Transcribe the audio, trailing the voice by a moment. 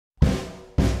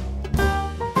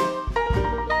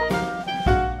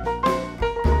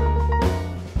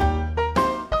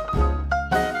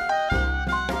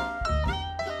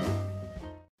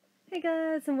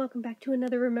guys, and welcome back to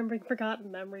another Remembering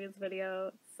Forgotten Memories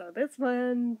video. So this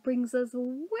one brings us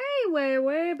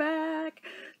way back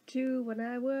to when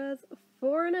I was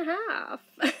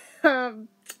 4.5.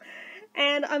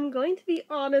 And I'm going to be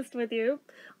honest with you,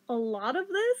 a lot of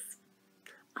this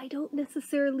I don't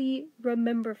necessarily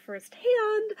remember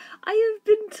firsthand. I have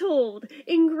been told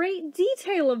in great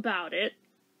detail about it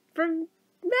for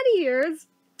many years,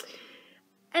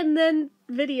 and then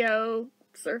video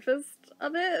surfaced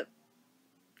of it.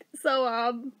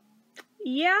 So,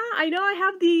 yeah, I know I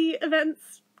have the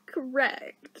events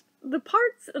correct. The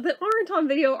parts that aren't on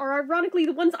video are ironically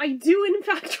the ones I do in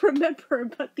fact remember,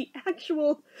 but the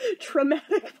actual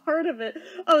traumatic part of it,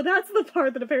 oh, that's the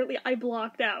part that apparently I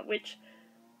blocked out, which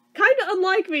kinda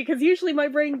unlike me, because usually my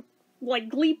brain,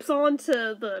 like, leaps onto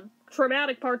the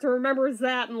traumatic parts and remembers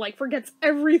that and, like, forgets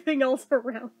everything else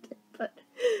around it, but,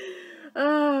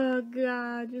 oh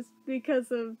god, just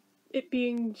because of it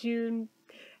being June,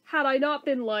 had I not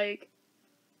been, like,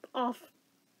 off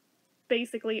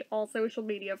basically all social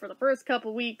media for the first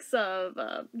couple weeks of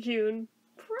June,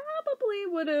 probably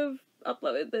would have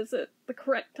uploaded this at the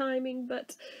correct timing,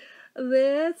 but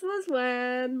this was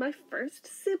when my first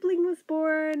sibling was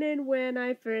born and when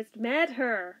I first met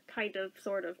her. Kind of,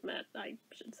 sort of met, I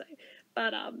should say.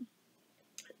 But,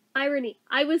 irony.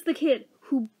 I was the kid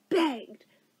who begged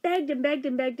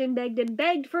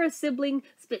for a sibling,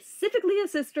 specifically a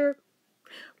sister,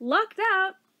 lucked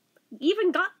out,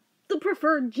 even got the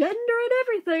preferred gender and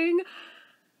everything,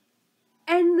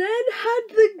 and then had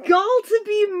the gall to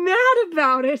be mad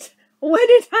about it when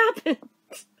it happened.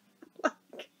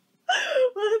 Like,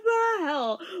 what the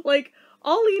hell? Like,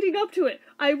 all leading up to it,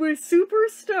 I was super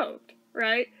stoked,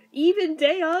 right? Even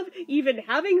day of, even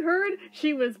having heard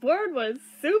she was born, was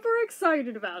super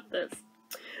excited about this.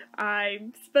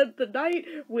 I spent the night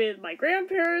with my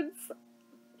grandparents,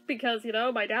 because, you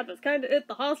know, my dad was kind of at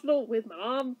the hospital with my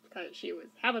mom, because she was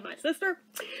having my sister,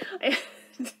 and,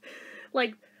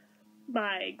 like,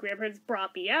 my grandparents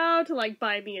brought me out to, like,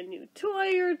 buy me a new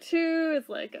toy or two. It's,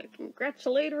 like, a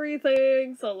congratulatory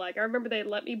thing, so, like, I remember they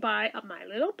let me buy a My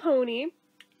Little Pony.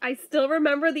 I still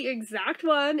remember the exact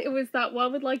one. It was that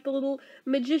one with, like, the little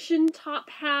magician top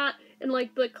hat and,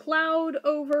 like, the cloud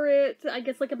over it, I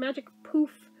guess, like, a magic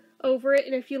poof over it,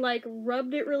 and if you, like,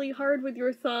 rubbed it really hard with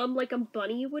your thumb, like, a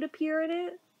bunny would appear in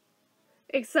it.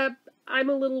 Except I'm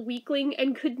a little weakling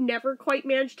and could never quite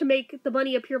manage to make the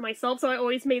bunny appear myself, so I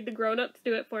always made the grown-ups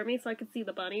do it for me so I could see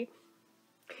the bunny.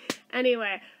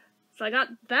 Anyway, so I got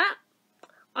that.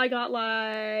 I got,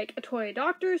 like, a toy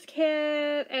doctor's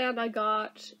kit, and I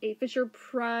got a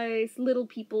Fisher-Price Little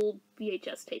People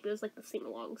VHS tape. It was, like, the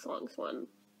sing-along songs one.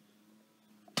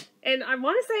 And I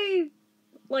want to say,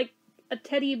 like, a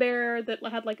teddy bear that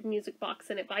had, like, a music box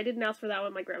in it, but I didn't ask for that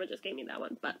one. My grandma just gave me that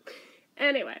one. But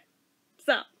anyway,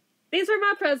 so these are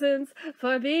my presents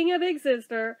for being a big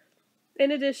sister, in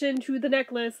addition to the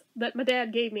necklace that my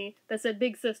dad gave me that said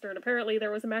big sister, and apparently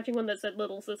there was a matching one that said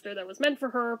little sister that was meant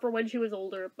for her for when she was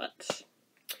older, but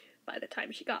by the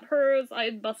time she got hers, I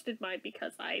had busted mine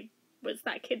because I was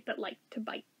that kid that liked to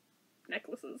bite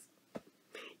necklaces.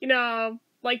 You know,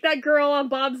 like that girl on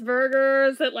Bob's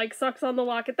Burgers that, like, sucks on the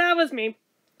locket. That was me.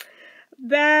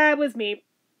 That was me.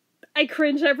 I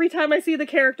cringe every time I see the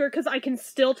character because I can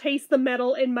still taste the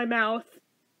metal in my mouth.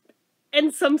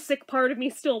 And some sick part of me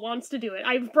still wants to do it.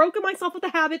 I've broken myself with the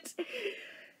habit,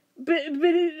 but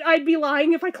I'd be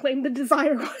lying if I claimed the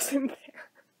desire wasn't there.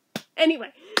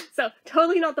 Anyway, so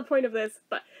totally not the point of this,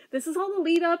 but this is all the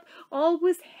lead up. All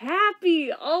was happy,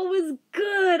 all was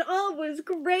good, all was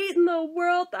great in the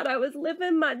world. Thought I was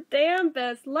living my damn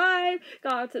best life.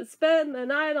 Got to spend the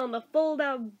night on the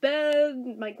fold-out bed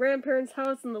in my grandparents'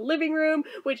 house in the living room,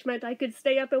 which meant I could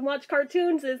stay up and watch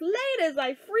cartoons as late as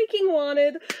I freaking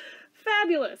wanted.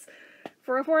 Fabulous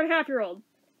for a 4.5-year-old.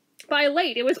 By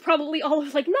late, it was probably all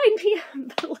of, like, 9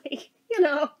 p.m., but, like, you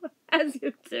know, as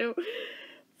you do.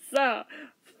 So,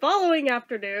 following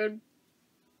afternoon,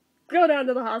 go down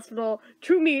to the hospital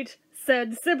to meet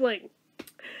said sibling.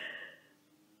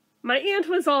 My aunt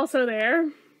was also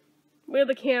there, with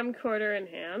a camcorder in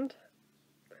hand.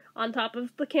 On top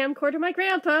of the camcorder, my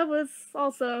grandpa was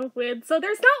also with, so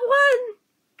there's not one!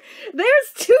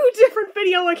 There's 2 different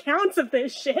video accounts of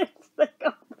this shit that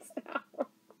goes down.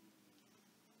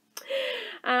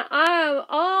 I'm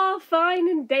all fine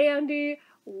and dandy,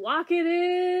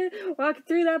 walking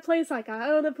through that place like I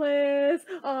own the place,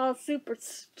 all super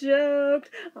stoked,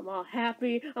 I'm all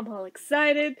happy, I'm all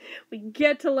excited. We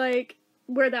get to, like,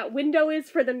 where that window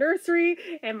is for the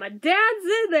nursery, and my dad's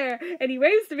in there, and he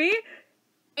waves to me,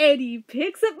 and he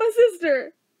picks up my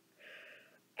sister.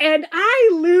 And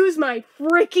I lose my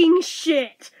freaking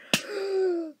shit.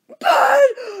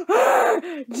 put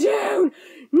her down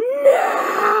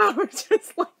now!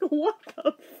 Just like, what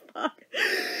the fuck?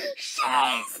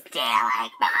 She's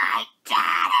stealing my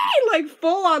daddy! Like,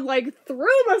 full on, like,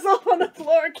 threw myself on the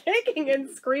floor, kicking and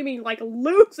screaming, like,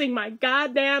 losing my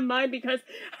goddamn mind, because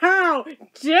how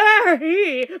dare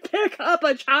he pick up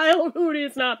a child who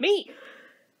is not me?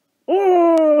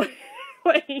 Oh,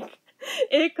 like,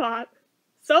 it got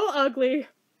so ugly.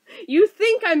 You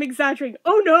think I'm exaggerating.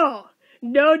 Oh, no.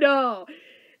 No, no.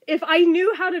 If I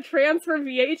knew how to transfer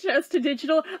VHS to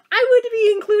digital, I would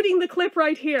be including the clip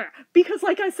right here. Because,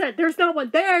 like I said, there's not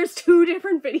one. There's 2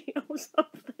 different videos of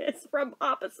this from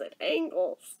opposite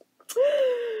angles.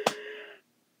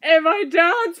 And my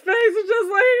dad's face is just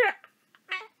like,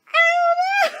 I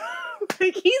don't know.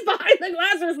 Like, he's behind the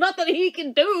glass. There's nothing he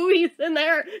can do. He's in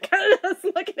there kind of just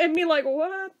looking at me like,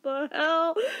 what the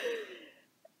hell?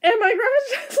 And my grandma's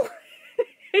just like,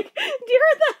 dear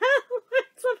the hell,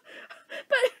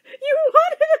 but you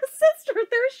wanted a sister,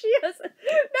 there she is.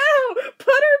 No,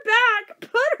 put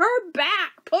her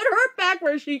back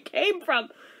where she came from.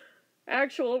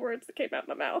 Actual words that came out of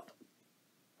my mouth.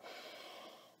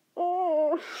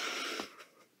 Oh.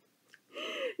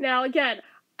 Now again,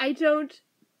 I don't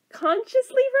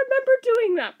consciously remember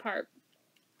doing that part,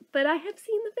 but I have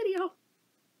seen the video.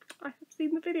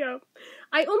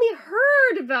 I only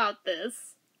heard about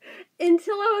this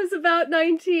until I was about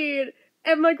 19,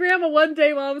 and my grandma one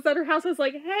day while I was at her house was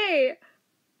like, hey,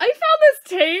 I found this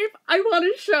tape I want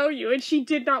to show you, and she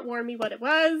did not warn me what it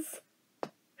was.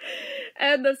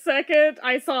 And the second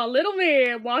I saw little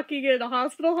me walking in the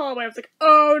hospital hallway, I was like,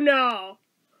 oh no.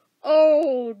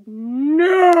 Oh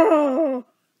no.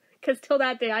 Because till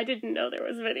that day, I didn't know there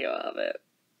was video of it.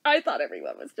 I thought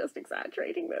everyone was just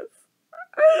exaggerating this.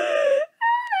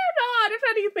 Not, if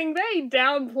anything, they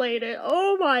downplayed it.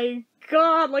 Oh my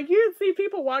god, like, you'd see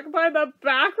people walking by in the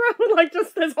background with, like,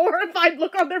 just this horrified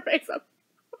look on their face of,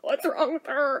 what's wrong with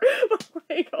her?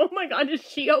 Like, oh my god, is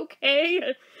she okay?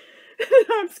 And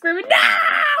I'm screaming,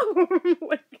 no!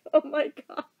 Like, oh my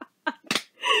god.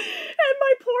 And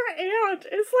my poor aunt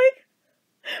is like,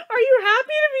 are you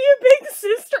happy to be a big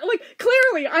sister? Like,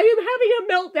 clearly, I am having a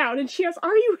meltdown, and she asks,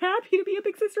 are you happy to be a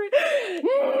big sister?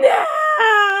 No!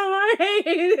 I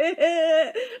hate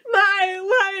it! My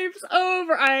life's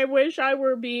over! I wish I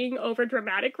were being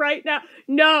over-dramatic right now.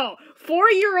 No!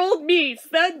 4-year-old me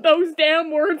said those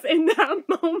damn words in that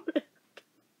moment.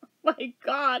 My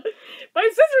god. My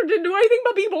sister didn't do anything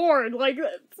but be born. Like,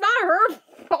 it's not her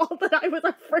fault that I was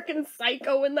a freaking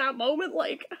psycho in that moment.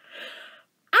 Like,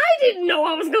 I didn't know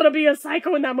I was gonna be a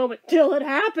psycho in that moment till it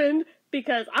happened,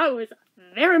 because I was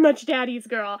very much daddy's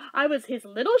girl. I was his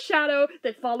little shadow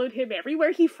that followed him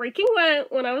everywhere he freaking went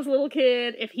when I was a little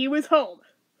kid if he was home.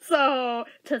 So,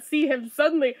 to see him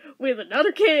suddenly with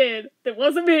another kid that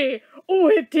wasn't me, oh,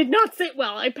 it did not sit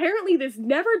well. Apparently this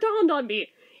never dawned on me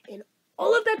in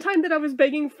all of that time that I was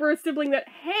begging for a sibling that,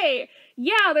 hey,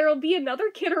 yeah, there'll be another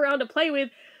kid around to play with,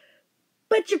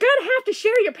 but you're gonna have to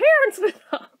share your parents with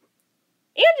them.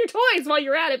 And your toys while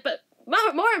you're at it, but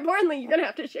more importantly, you're gonna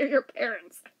have to share your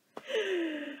parents.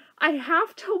 I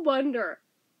have to wonder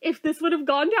if this would have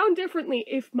gone down differently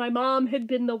if my mom had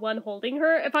been the one holding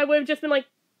her, if I would have just been like,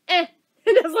 and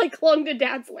just like clung to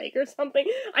dad's leg or something.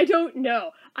 I don't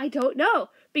know,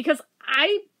 because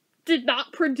I did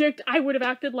not predict I would have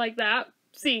acted like that,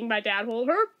 seeing my dad hold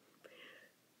her.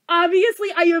 Obviously,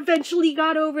 I eventually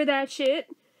got over that shit.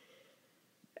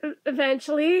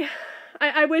 Eventually.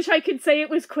 I wish I could say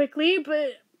it was quickly,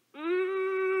 but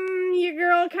your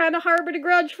girl kind of harbored a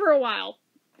grudge for a while.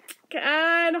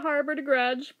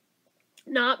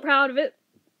 Not proud of it.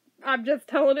 I'm just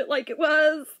telling it like it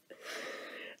was.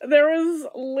 There was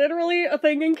literally a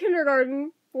thing in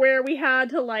kindergarten where we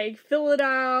had to, like, fill it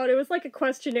out. It was like a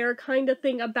questionnaire kind of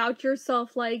thing about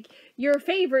yourself, like, your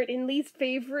favorite and least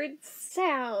favorite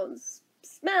sounds,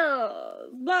 smells,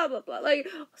 blah, blah, blah, like,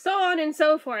 so on and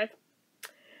so forth.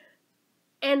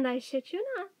 And I shit you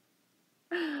not,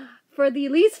 for the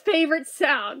least favorite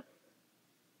sound,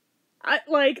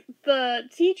 like, the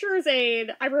teacher's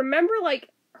aide, I remember, like,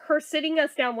 her sitting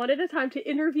us down one at a time to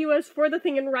interview us for the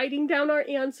thing and writing down our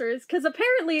answers, because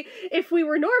apparently, if we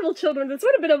were normal children, this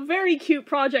would have been a very cute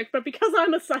project, but because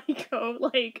I'm a psycho,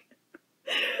 like,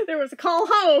 there was a call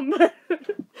home.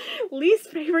 Least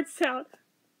favorite sound.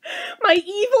 My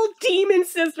evil demon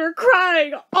sister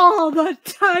crying all the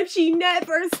time. She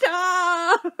never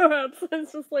stops.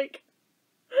 It's just like,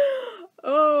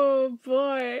 oh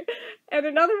boy. And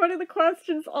another one of the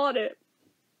questions on it.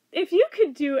 If you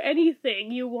could do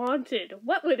anything you wanted,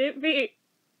 what would it be?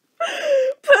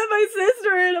 Put my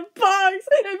sister in a box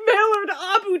and mail her to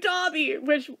Abu Dhabi,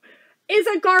 which is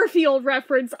a Garfield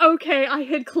reference. Okay, I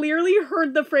had clearly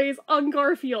heard the phrase on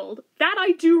Garfield. That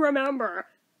I do remember.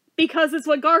 Because it's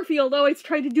what Garfield always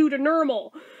tried to do to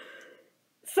Normal.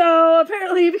 So,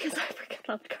 apparently, because I freaking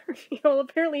loved Garfield,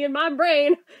 apparently in my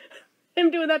brain,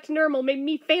 him doing that to Normal made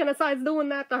me fantasize doing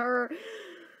that to her.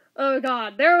 Oh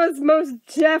god, there was most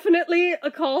definitely a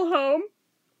call home.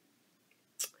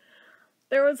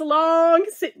 There was a long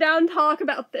sit-down talk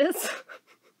about this.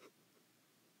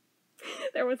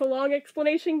 There was a long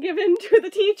explanation given to the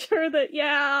teacher that,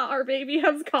 yeah, our baby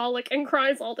has colic and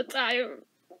cries all the time.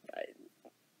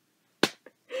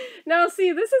 Now,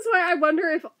 see, this is why I wonder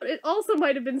if it also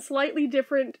might have been slightly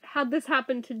different had this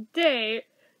happened today,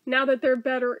 now that they're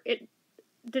better at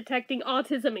detecting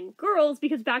autism in girls,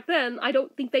 because back then, I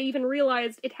don't think they even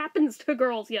realized it happens to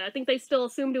girls yet. I think they still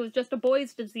assumed it was just a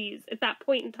boy's disease at that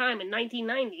point in time in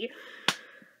 1990.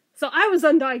 So I was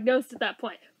undiagnosed at that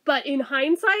point. But in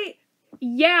hindsight,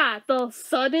 yeah, the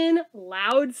sudden,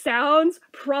 loud sounds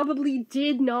probably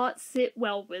did not sit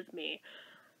well with me.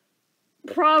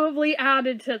 Probably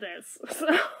added to this. So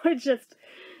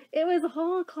it was a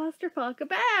whole clusterfuck of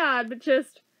bad, but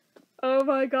just, oh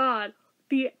my god,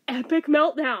 the epic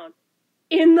meltdown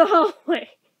in the hallway.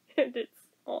 And it's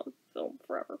on film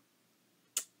forever.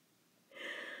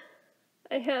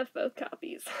 I have both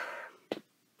copies.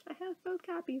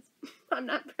 I'm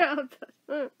not proud,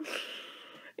 but...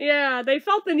 Yeah, they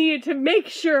felt the need to make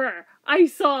sure I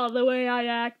saw the way I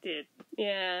acted.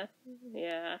 Yeah.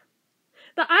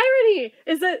 The irony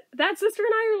is that sister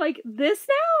and I are like this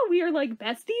now? We are like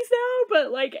besties now?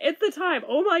 But like at the time,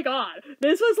 oh my god,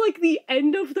 this was like the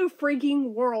end of the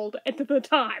freaking world at the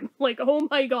time. Like, oh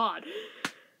my god.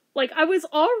 Like, I was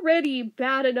already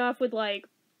bad enough with like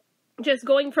just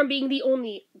going from being the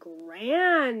only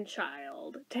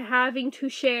grandchild to having to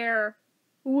share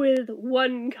with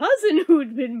one cousin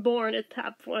who'd been born at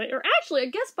that point. Or actually, I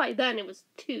guess by then it was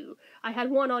 2. I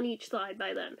had one on each side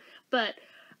by then. But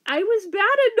I was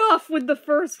bad enough with the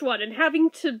first one and having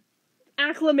to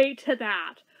acclimate to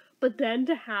that. But then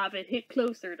to have it hit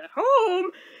closer to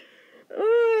home,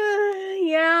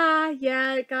 yeah,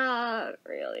 it got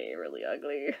really, really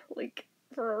ugly. Like,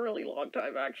 for a really long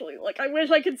time, actually. Like, I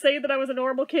wish I could say that I was a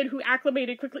normal kid who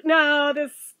acclimated quickly. No,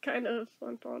 this kind of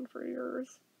went on for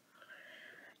years.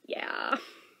 Yeah,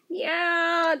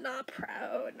 not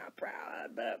proud,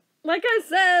 but like I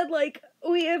said, like,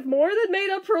 we have more than made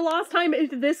up for lost time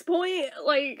at this point.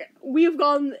 Like, we have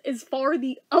gone as far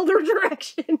the other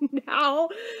direction now.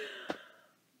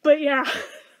 But yeah,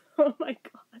 oh my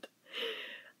god.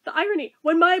 The irony,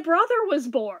 when my brother was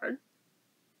born,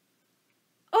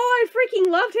 oh, I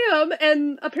freaking loved him,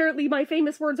 and apparently my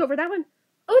famous words over that one,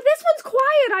 oh, this one's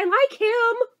quiet, I like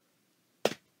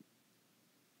him.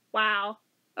 Wow.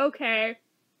 Okay.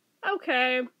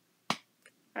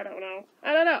 I don't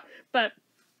know. But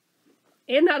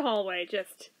in that hallway,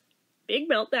 just big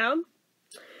meltdown.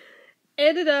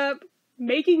 Ended up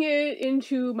making it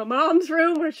into my mom's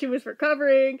room where she was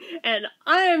recovering, and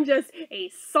I am just a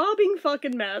sobbing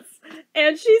fucking mess.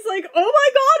 And she's like, oh my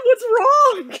god, what's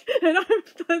wrong? And I'm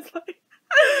just like,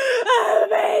 oh,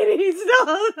 baby,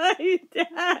 stop my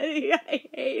daddy, I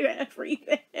hate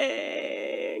everything.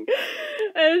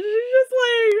 And she's just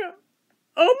like,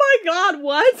 oh my god,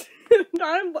 what?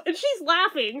 And she's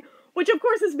laughing, which of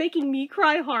course is making me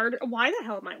cry hard. Why the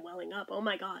hell am I welling up? Oh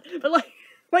my god. But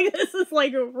like this is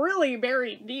like really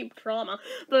very deep trauma.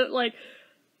 But like,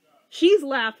 she's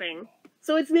laughing,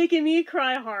 so it's making me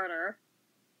cry harder.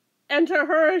 And to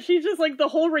her, she's just like, the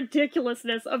whole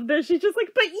ridiculousness of this, she's just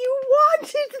like, but you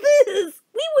wanted this!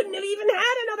 We wouldn't have even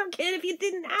had another kid if you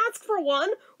didn't ask for one!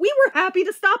 We were happy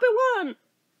to stop at one!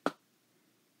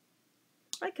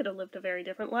 I could have lived a very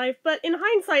different life, but in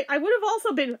hindsight, I would have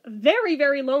also been very,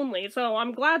 very lonely, so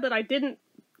I'm glad that I didn't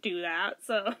do that,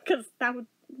 so, because that would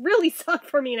really suck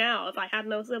for me now if I had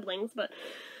no siblings, but...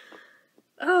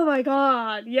 Oh my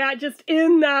god, yeah, just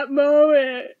in that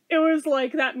moment, it was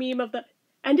like that meme of the...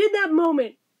 And in that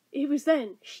moment, it was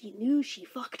then she knew she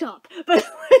fucked up. But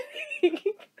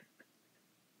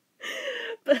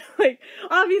like,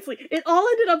 obviously, it all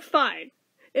ended up fine.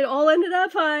 It all ended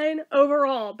up fine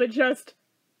overall, but just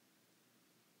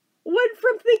went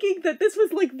from thinking that this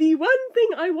was like the one thing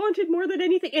I wanted more than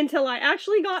anything until I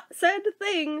actually got said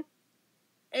thing,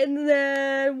 and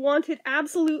then wanted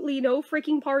absolutely no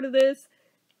freaking part of this,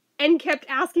 and kept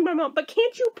asking my mom, but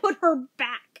can't you put her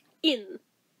back in?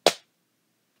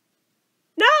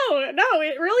 No,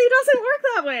 it really doesn't work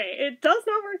that way. It does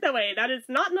not work that way. That is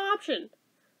not an option.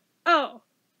 Oh.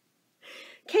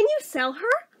 Can you sell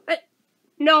her?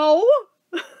 No.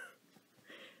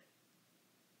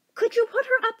 Could you put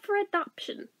her up for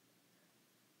adoption?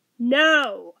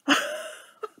 no.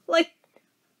 Like,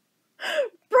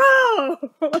 bro!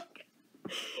 Like,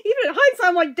 even in hindsight,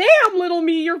 I'm like, damn, little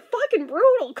me, you're fucking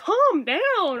brutal. Calm down.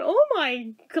 Oh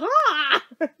my god.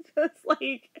 Just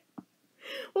like,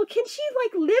 well, can she,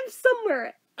 like, live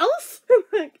somewhere else?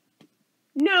 Like,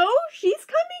 no, she's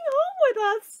coming home with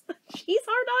us. She's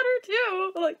our daughter,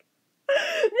 too. Like,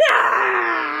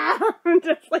 nah!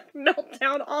 Just, like,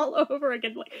 meltdown all over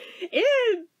again. Like,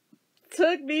 it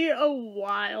took me a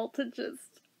while to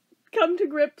just come to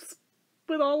grips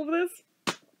with all of this.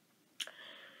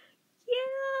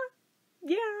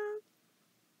 Yeah.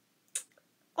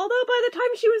 Although by the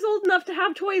time she was old enough to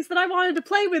have toys that I wanted to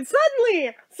play with,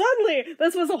 suddenly,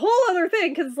 this was a whole other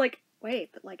thing, because it's like,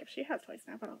 wait, but like, if she has toys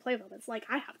now, I don't play them, it's like,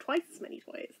 I have twice as many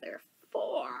toys,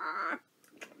 therefore...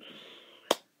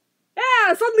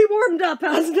 Yeah, suddenly warmed up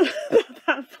as to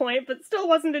that point, but still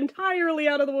wasn't entirely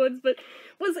out of the woods, but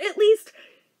was at least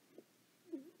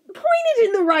pointed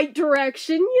in the right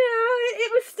direction. Yeah,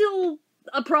 it was still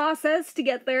a process to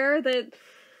get there that,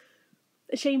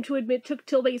 ashamed to admit, took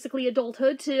till basically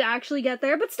adulthood to actually get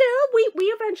there, but still, we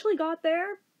eventually got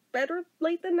there. Better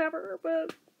late than never,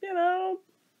 but, you know,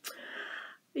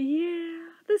 yeah,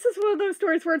 this is one of those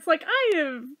stories where it's like, I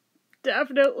have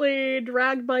definitely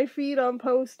dragged my feet on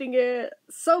posting it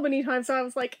so many times, so I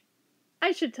was like,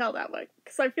 I should tell that one,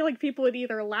 because I feel like people would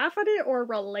either laugh at it or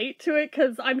relate to it,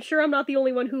 because I'm sure I'm not the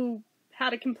only one who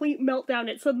had a complete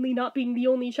meltdown at suddenly not being the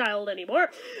only child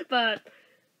anymore, but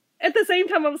at the same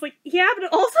time I was like, yeah, but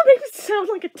it also makes me sound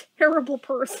like a terrible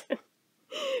person,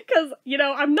 because, you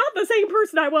know, I'm not the same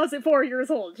person I was at 4 years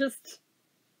old, just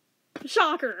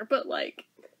shocker, but like,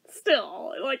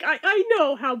 still, like, I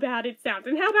know how bad it sounds,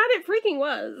 and how bad it freaking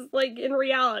was, like, in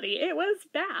reality, it was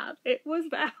bad,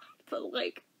 but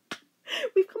like,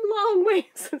 we've come a long way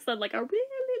since then, like, a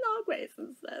really long way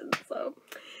since then, so,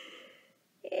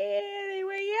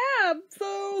 anyway, yeah,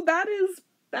 so that is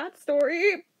that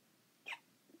story.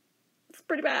 It's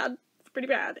pretty bad,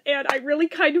 and I really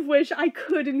kind of wish I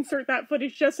could insert that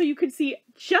footage just so you could see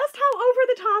just how over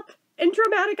the top and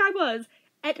dramatic I was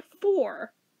at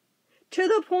 4. To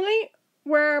the point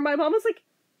where my mom was like,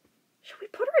 should we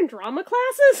put her in drama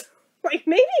classes? Like,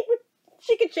 maybe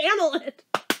she could channel it.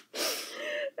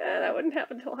 That wouldn't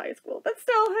happen until high school. But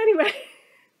still,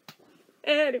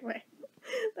 anyway,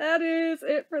 that is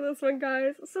it for this one,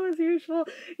 guys. So as usual,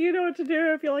 you know what to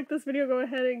do. If you like this video, go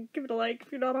ahead and give it a like.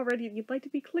 If you're not already, if you'd like to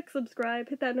be, click subscribe,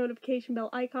 hit that notification bell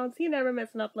icon so you never miss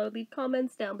an upload. Leave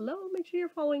comments down below. Make sure you're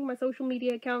following my social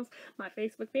media accounts, my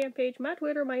Facebook fan page, my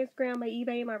Twitter, my Instagram, my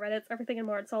eBay, my Reddits, everything and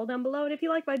more. It's all down below. And if you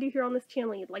like what I do here on this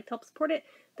channel and you'd like to help support it,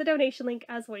 the donation link,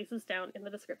 as always, is down in the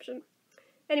description.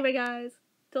 Anyway, guys,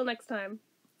 till next time,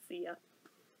 see ya.